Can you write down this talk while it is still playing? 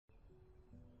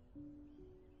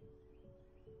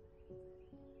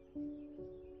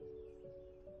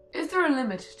there a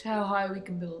limit to how high we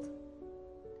can build?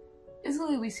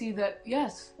 Instantly we see that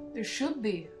yes, there should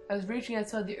be, as reaching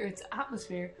outside the Earth's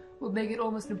atmosphere would make it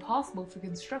almost impossible for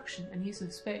construction and use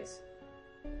of space.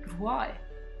 But why?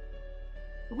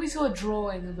 If we saw a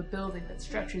drawing of a building that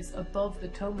stretches above the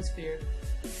tomosphere,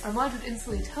 our mind would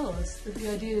instantly tell us that the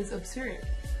idea is absurd,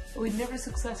 that we'd never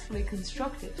successfully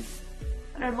construct it.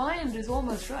 And our mind is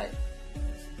almost right.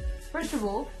 First of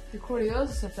all, the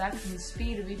Coriolis effect and the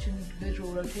speed of each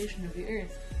individual rotation of the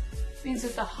Earth means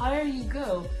that the higher you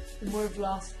go, the more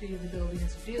velocity the building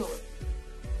has to deal with.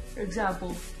 For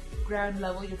example, ground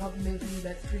level you're probably moving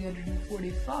about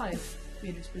 345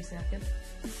 meters per second,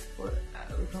 or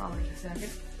kilometers per second.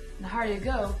 And the higher you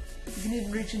go, you can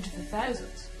even reach into the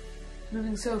thousands,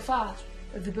 moving so fast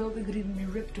that the building could even be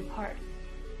ripped apart,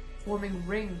 forming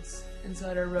rings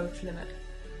inside our roach limit.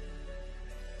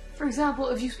 For example,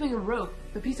 if you swing a rope,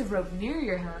 the piece of rope near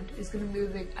your hand is going to be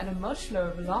moving at a much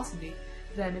slower velocity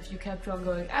than if you kept on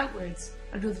going outwards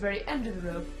until the very end of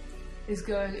the rope is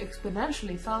going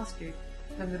exponentially faster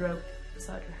than the rope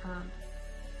beside your hand.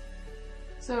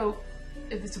 So,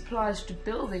 if this applies to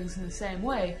buildings in the same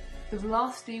way, the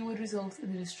velocity would result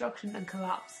in the destruction and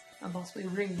collapse and possibly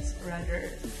rings around our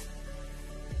Earth.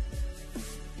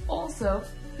 Also,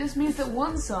 this means that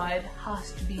one side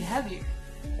has to be heavier.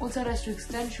 One side has to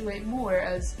accentuate more,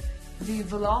 as the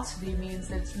velocity means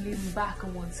that it's leaning back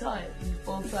on one side, and if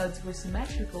both sides were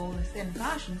symmetrical in a thin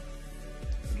fashion,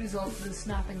 it would result in the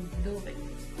snapping of the building,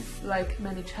 like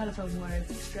many telephone wires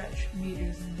that stretch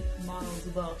meters and miles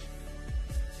above.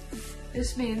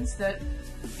 This means that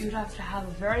you would have to have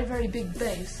a very, very big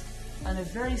base and a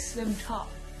very slim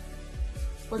top.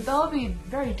 But that would be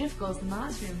very difficult, as the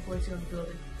mass reinforcing of the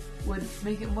building would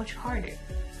make it much harder,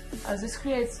 as this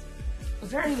creates a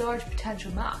very large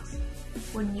potential mass.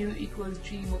 When U equals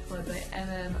G multiplied by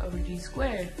mm over G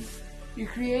squared, you're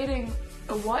creating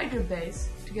a wider base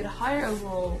to get a higher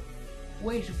overall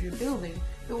weight of your building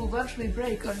that will eventually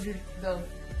break under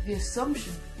the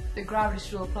assumption that gravity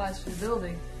still applies to the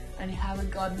building and you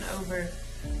haven't gotten over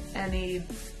any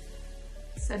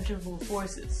centrifugal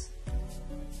forces.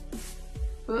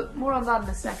 But more on that in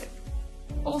a second.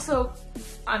 Also,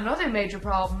 another major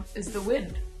problem is the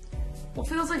wind. What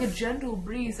feels like a gentle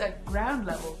breeze at ground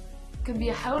level can be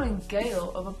a howling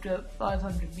gale of up to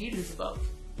 500 meters above.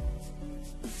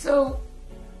 So,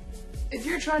 if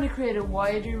you're trying to create a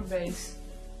wider base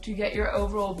to get your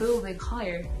overall building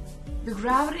higher, the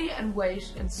gravity and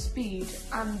weight and speed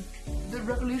and the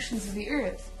revolutions of the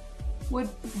Earth would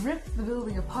rip the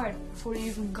building apart before you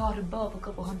even got above a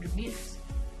couple hundred meters,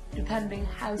 depending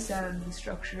how sound the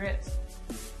structure is.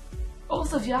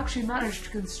 Also, if you actually manage to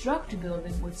construct a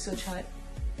building with such height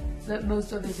that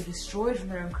most others are destroyed from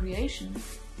their own creation,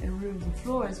 and rooms and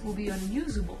floors will be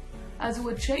unusable, as it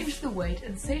would change the weight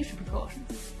and safety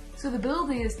precautions. So the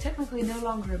building is technically no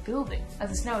longer a building,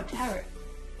 as it's now a tower.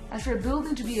 As for a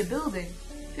building to be a building,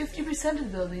 50%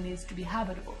 of the building needs to be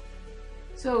habitable.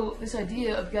 So this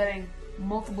idea of getting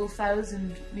multiple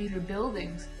 1,000-meter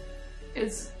buildings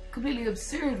is completely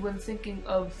absurd when thinking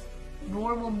of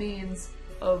normal means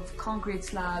of concrete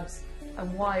slabs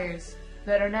and wires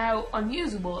that are now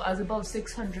unusable, as above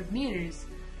 600 meters,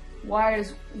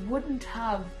 wires wouldn't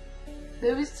have,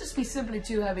 they would just be simply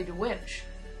too heavy to winch.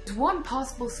 There's one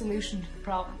possible solution to the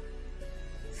problem.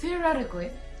 Theoretically,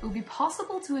 it would be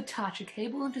possible to attach a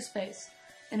cable into space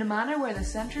in a manner where the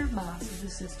center of mass of the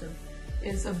system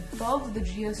is above the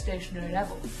geostationary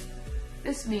level.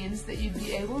 This means that you'd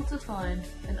be able to find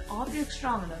an object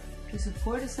strong enough to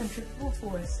support a centrifugal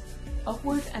force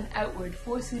upward and outward,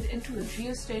 forcing it into a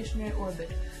geostationary orbit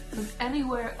from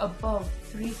anywhere above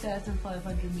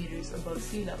 3,500 meters above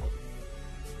sea level.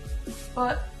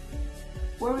 But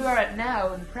where we are at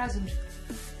now, in the present,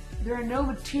 there are no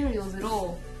materials at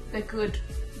all that could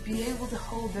be able to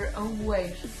hold their own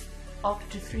weight up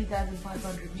to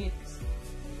 3,500 meters.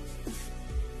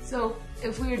 So,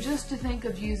 if we were just to think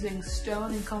of using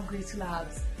stone and concrete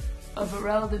slabs of a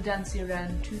relative density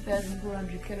around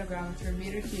 2,400 kilograms per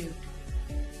meter cubed,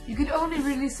 you could only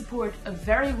really support a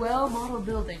very well-modeled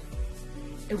building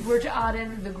if we were to add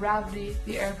in the gravity,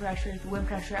 the air pressure, the wind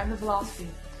pressure, and the velocity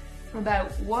from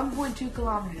about 1.2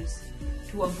 kilometers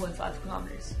to 1.5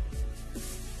 kilometers.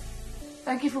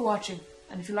 Thank you for watching,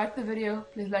 and if you liked the video,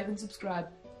 please like and subscribe,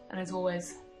 and as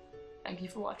always, thank you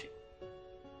for watching.